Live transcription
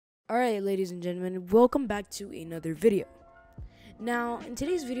Alright, ladies and gentlemen, welcome back to another video. Now, in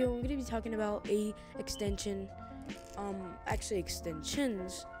today's video, I'm going to be talking about extensions,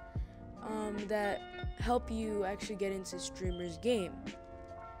 that help you actually get into streamer's game,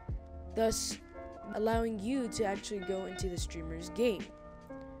 thus allowing you to actually go into the streamer's game.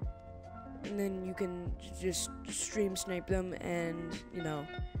 And then you can just stream snipe them and,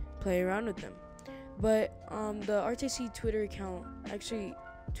 play around with them. But the RTC Twitter account actually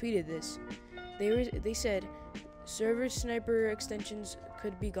tweeted this. They said server sniper extensions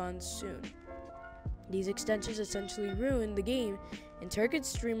could be gone soon. These extensions essentially ruin the game and target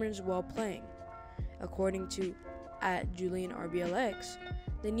streamers while playing. According to @JulianRBLX,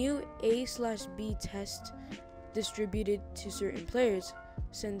 the new A/B test distributed to certain players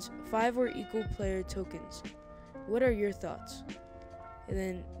sends 5 or equal player tokens. What are your thoughts? And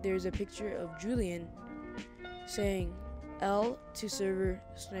then there's a picture of Julian saying L to server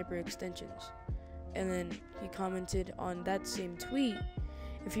sniper extensions. And then he commented on that same tweet,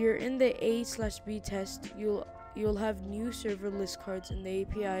 if you're in the A/B test, you'll have new server list cards, and the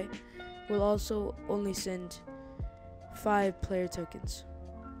API will also only send 5 player tokens.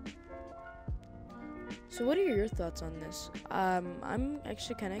 So what are your thoughts on this? I'm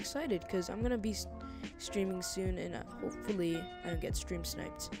actually kind of excited because I'm gonna be streaming soon, and hopefully I don't get stream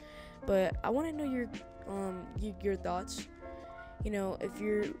sniped. But I want to know your thoughts. If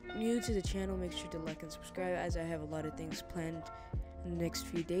you're new to the channel, make sure to like and subscribe, as I have a lot of things planned in the next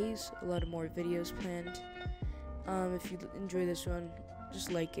few days, a lot of more videos planned. If you enjoy this one,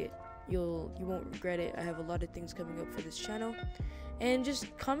 just like it. You won't regret it. I have a lot of things coming up for this channel. And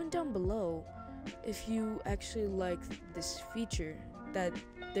just comment down below if you actually like this feature that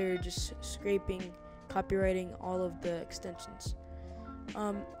they're just scraping, copywriting all of the extensions.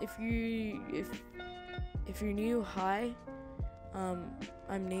 If you're new, hi.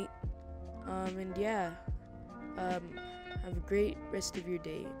 I'm Nate. And yeah, have a great rest of your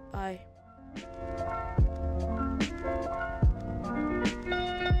day. Bye.